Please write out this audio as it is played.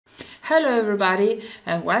Hello everybody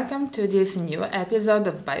and welcome to this new episode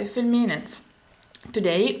of Biofilm Minutes.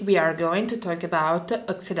 Today we are going to talk about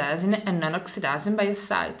oxidizing and non-oxidizing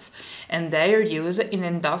biocides and their use in the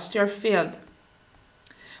industrial field.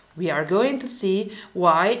 We are going to see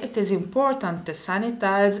why it is important to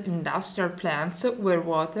sanitize industrial plants where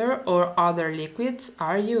water or other liquids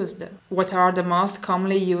are used. What are the most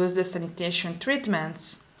commonly used sanitation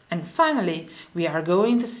treatments? And finally, we are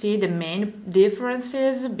going to see the main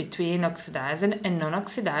differences between oxidizing and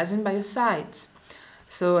non-oxidizing biocides.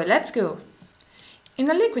 So let's go.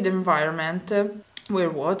 In a liquid environment where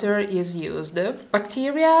water is used,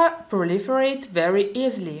 bacteria proliferate very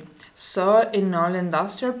easily. So in all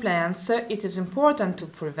industrial plants, it is important to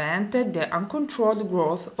prevent the uncontrolled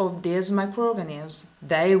growth of these microorganisms.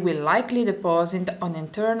 They will likely deposit on the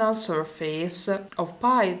internal surface of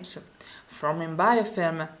pipes, forming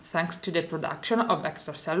biofilm thanks to the production of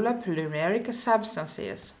extracellular polymeric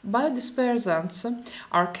substances. Biodispersants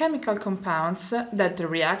are chemical compounds that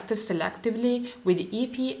react selectively with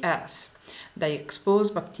EPS. They expose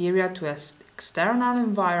bacteria to an external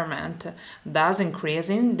environment, thus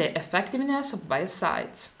increasing the effectiveness of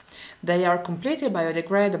biocides. They are completely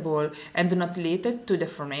biodegradable and do not lead to the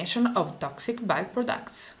formation of toxic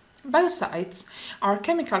byproducts. Biocides are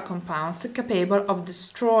chemical compounds capable of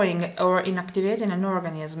destroying or inactivating an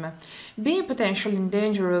organism. Being potentially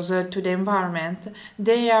dangerous to the environment,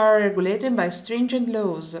 they are regulated by stringent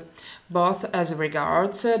laws, both as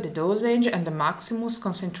regards the dosage and the maximum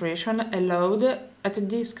concentration allowed at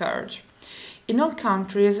discharge. In all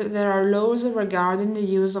countries, there are laws regarding the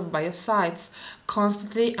use of biocides,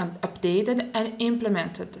 constantly updated and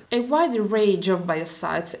implemented. A wide range of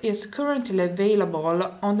biocides is currently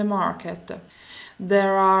available on the market.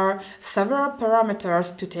 There are several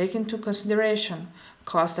parameters to take into consideration: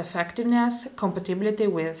 cost effectiveness, compatibility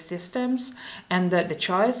with systems, and the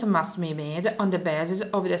choice must be made on the basis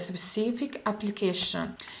of the specific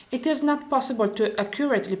application. It is not possible to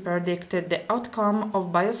accurately predict the outcome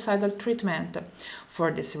of biocidal treatment.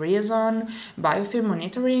 For this reason, biofilm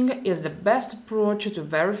monitoring is the best approach to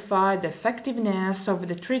verify the effectiveness of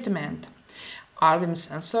the treatment. Alvim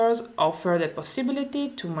sensors offer the possibility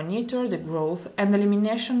to monitor the growth and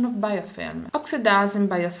elimination of biofilm. Oxidizing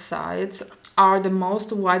biocides are the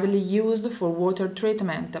most widely used for water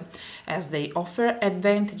treatment, as they offer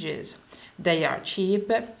advantages. They are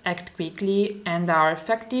cheap, act quickly, and are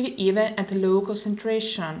effective even at low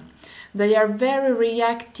concentration. They are very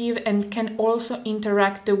reactive and can also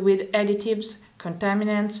interact with additives,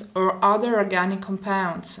 contaminants, or other organic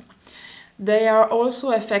compounds. They are also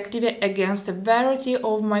effective against a variety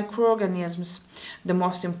of microorganisms. The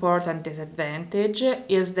most important disadvantage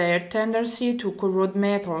is their tendency to corrode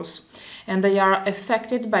metals, and they are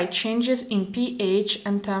affected by changes in pH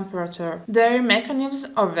and temperature. Their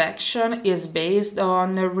mechanism of action is based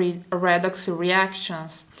on redox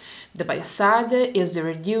reactions. The biocide is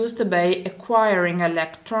reduced by acquiring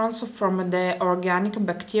electrons from the organic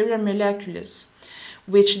bacterial molecules,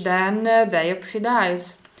 which then they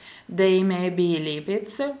oxidize. They may be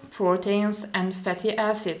lipids, proteins, and fatty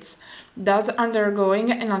acids, thus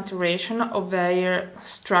undergoing an alteration of their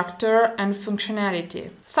structure and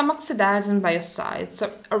functionality. Some oxidizing biocides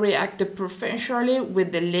react preferentially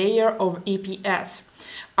with the layer of EPS.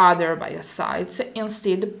 Other biocides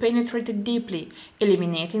instead penetrate deeply,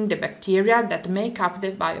 eliminating the bacteria that make up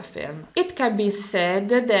the biofilm. It can be said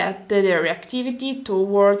that the reactivity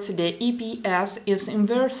towards the EPS is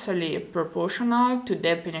inversely proportional to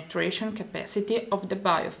the penetration capacity of the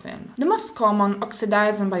biofilm. The most common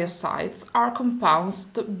oxidizing biocides are compounds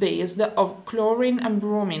based on chlorine and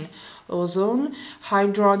bromine, ozone,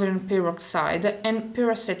 hydrogen peroxide, and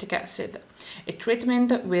peracetic acid. A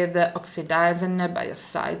treatment with oxidizing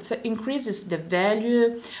biocides increases the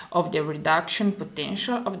value of the reduction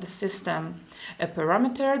potential of the system, a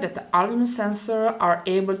parameter that Alvim sensors are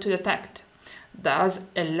able to detect, thus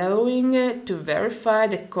allowing to verify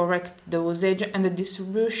the correct dosage and the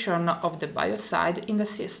distribution of the biocide in the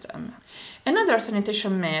system. Another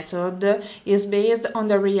sanitation method is based on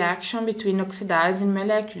the reaction between oxidizing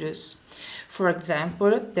molecules. For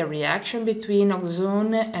example, the reaction between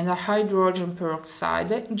ozone and hydrogen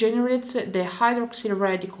peroxide generates the hydroxyl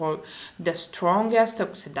radical, the strongest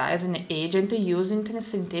oxidizing agent used in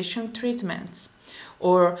sanitation treatments.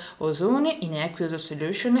 or ozone in aqueous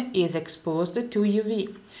solution is exposed to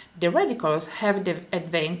UV. The radicals have the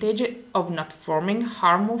advantage of not forming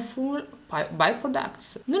harmful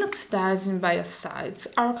byproducts. Non-oxidizing biocides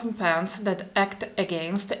are compounds that act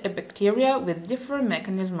against a bacteria with different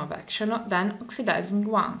mechanism of action than oxidizing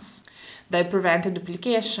ones. They prevent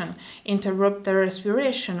duplication, interrupt the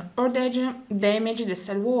respiration, or damage the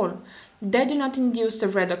cell wall. They do not induce a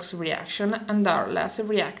redox reaction and are less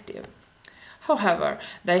reactive. However,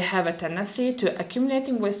 they have a tendency to accumulate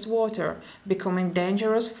in wastewater, becoming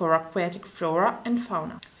dangerous for aquatic flora and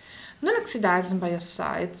fauna. Non-oxidizing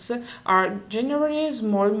biocides are generally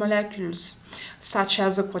small molecules, such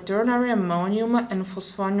as quaternary ammonium and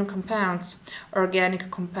phosphonium compounds, organic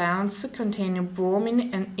compounds containing bromine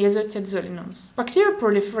and isotiazolinons. Bacterial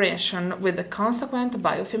proliferation with the consequent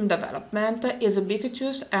biofilm development is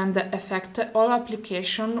ubiquitous and affects all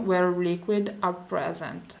applications where liquid are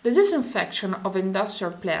present. The disinfection of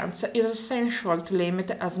industrial plants is essential to limit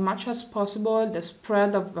as much as possible the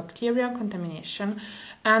spread of bacterial contamination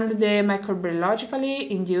and the microbiologically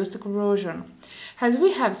induced corrosion. As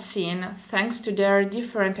we have seen, thanks to their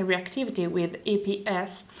different reactivity with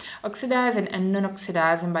EPS, oxidizing and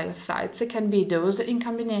non-oxidizing biocides can be dosed in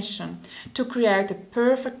combination to create a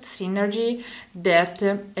perfect synergy that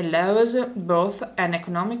allows both an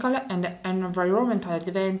economical and an environmental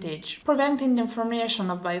advantage. Preventing the formation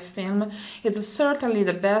of biofilm is certainly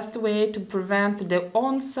the best way to prevent the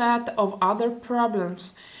onset of other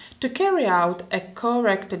problems. To carry out a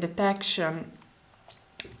correct detection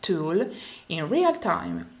tool in real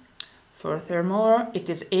time. Furthermore,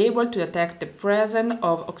 it is able to detect the presence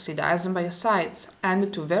of oxidizing biocides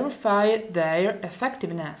and to verify their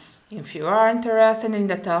effectiveness. If you are interested in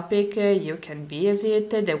the topic, you can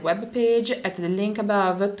visit the webpage at the link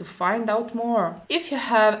above to find out more. If you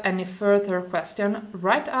have any further question,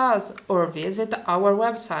 write us or visit our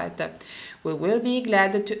website. We will be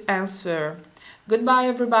glad to answer. Goodbye,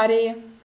 everybody!